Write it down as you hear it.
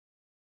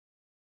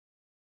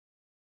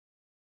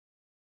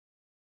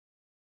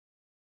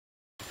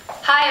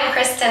Hi, I'm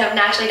Kristen of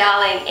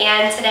NaturallyDahling,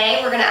 and today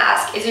we're going to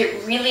ask, is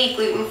it really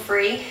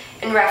gluten-free,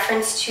 in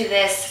reference to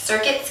this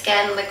Sircuit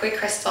Skin Liquid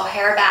Crystal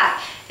Hair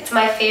Bath. It's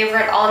my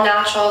favorite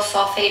all-natural,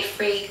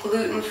 sulfate-free,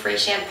 gluten-free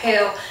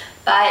shampoo,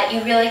 but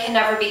you really can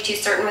never be too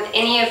certain with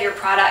any of your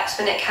products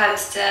when it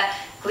comes to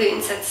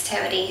gluten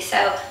sensitivity.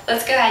 So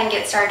let's go ahead and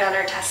get started on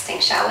our testing,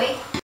 shall we?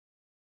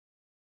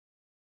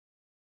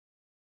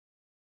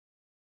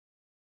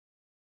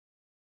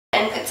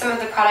 And put some of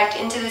the product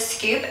into the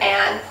scoop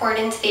and pour it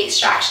into the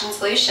extraction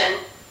solution.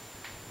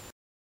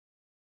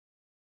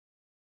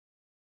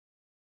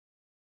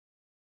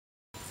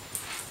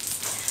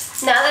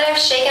 Now that I've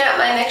shaken up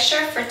my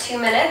mixture for 2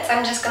 minutes,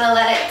 I'm just going to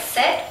let it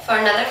sit for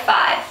another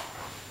 5.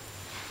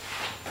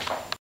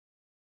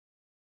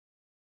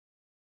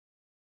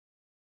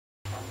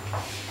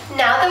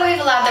 Now that we've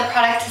allowed the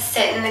product to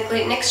sit in the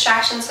gluten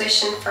extraction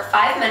solution for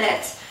 5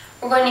 minutes,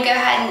 we're going to go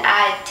ahead and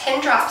add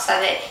 10 drops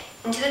of it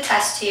into the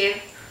test tube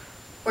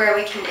where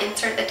we can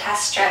insert the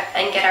test strip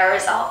and get our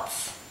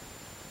results.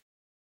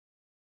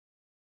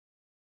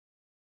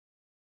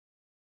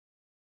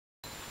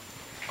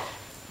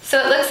 So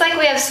it looks like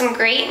we have some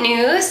great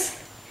news.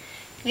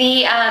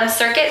 The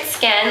Sircuit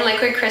Skin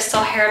Liquid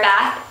Crystal Hair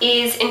Bath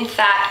is in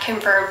fact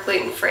confirmed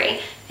gluten-free.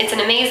 It's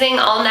an amazing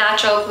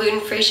all-natural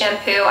gluten-free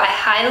shampoo. I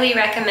highly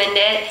recommend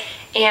it,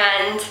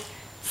 and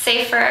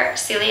safe for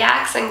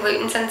celiacs and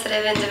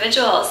gluten-sensitive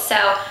individuals.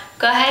 So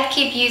go ahead,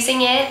 keep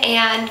using it,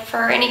 and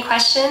for any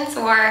questions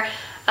or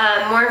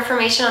more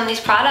information on these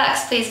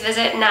products, please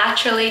visit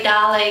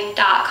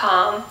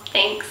NaturallyDahling.com.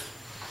 Thanks.